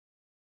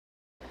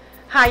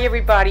Hi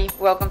everybody,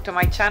 welcome to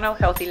my channel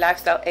Healthy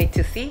Lifestyle A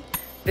to C.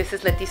 This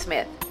is Letty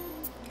Smith.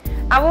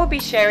 I will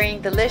be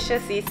sharing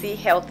delicious, easy,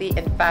 healthy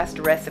and fast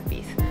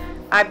recipes.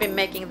 I've been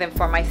making them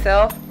for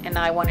myself and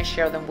I want to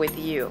share them with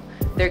you.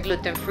 They're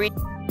gluten-free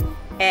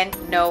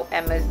and no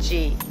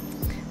MSG.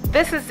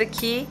 This is the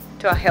key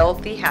to a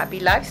healthy, happy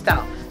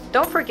lifestyle.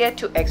 Don't forget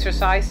to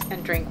exercise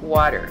and drink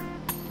water.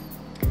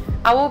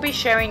 I will be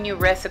sharing new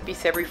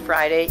recipes every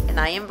Friday and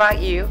I invite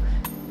you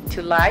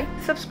to like,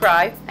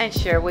 subscribe, and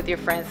share with your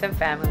friends and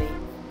family.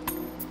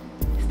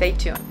 Stay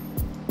tuned.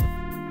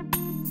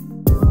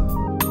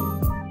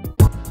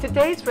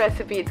 Today's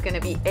recipe is going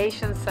to be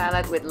Asian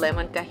salad with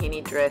lemon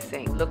tahini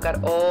dressing. Look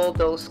at all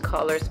those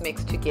colors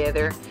mixed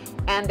together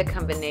and the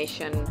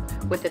combination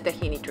with the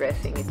tahini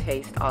dressing. It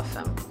tastes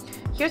awesome.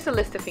 Here's a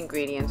list of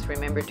ingredients.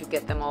 Remember to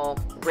get them all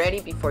ready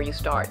before you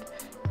start.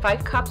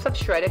 5 cups of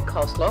shredded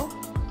coleslaw,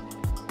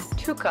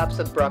 2 cups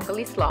of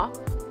broccoli slaw,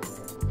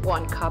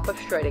 1 cup of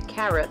shredded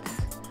carrots,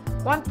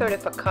 1/3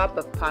 of a cup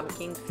of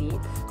pumpkin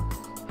seeds,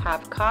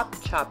 1/2 cup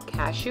chopped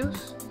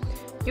cashews.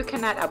 You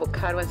can add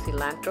avocado and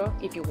cilantro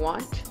if you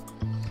want.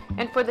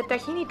 And for the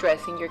tahini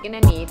dressing, you're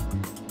gonna need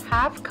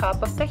 1/2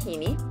 cup of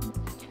tahini,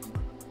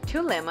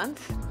 2 lemons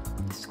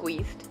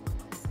squeezed,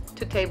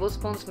 2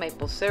 tablespoons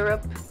maple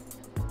syrup,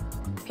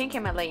 pink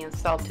Himalayan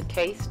salt to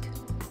taste,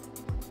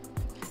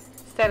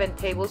 7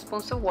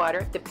 tablespoons of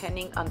water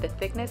depending on the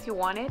thickness you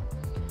want it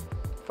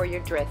for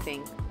your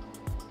dressing.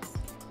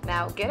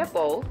 Now get a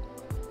bowl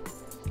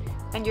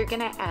and you're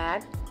gonna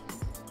add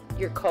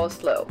your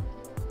coleslaw,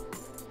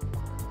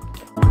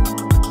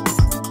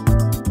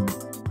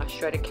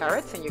 shredded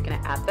carrots, and you're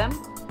gonna add them.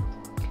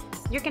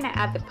 You're gonna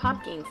add the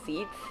pumpkin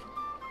seeds.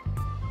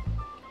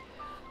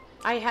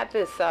 I had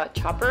this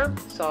chopper,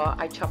 so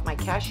I chopped my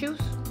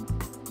cashews.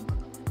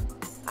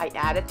 I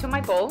added to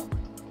my bowl.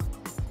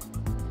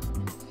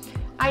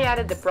 I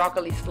added the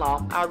broccoli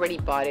slaw. I already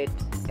bought it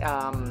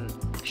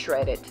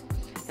shredded,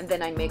 and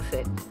then I mix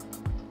it.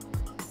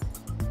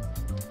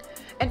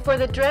 And for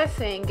the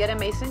dressing, get a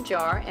mason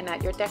jar and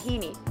add your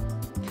tahini.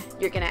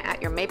 You're gonna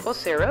add your maple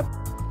syrup.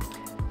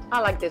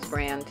 I like this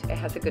brand, it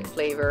has a good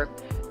flavor.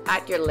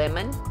 Add your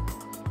lemon.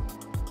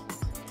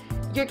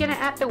 You're gonna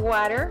add the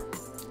water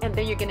and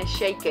then you're gonna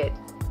shake it.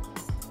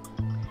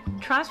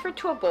 Transfer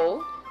to a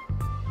bowl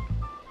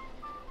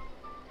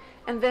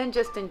and then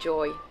just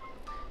enjoy.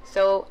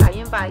 So I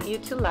invite you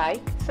to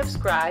like,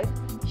 subscribe,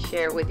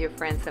 share with your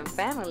friends and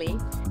family.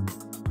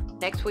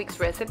 Next week's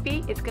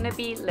recipe is gonna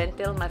be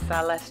lentil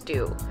masala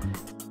stew.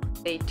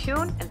 Stay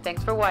tuned and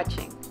thanks for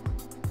watching.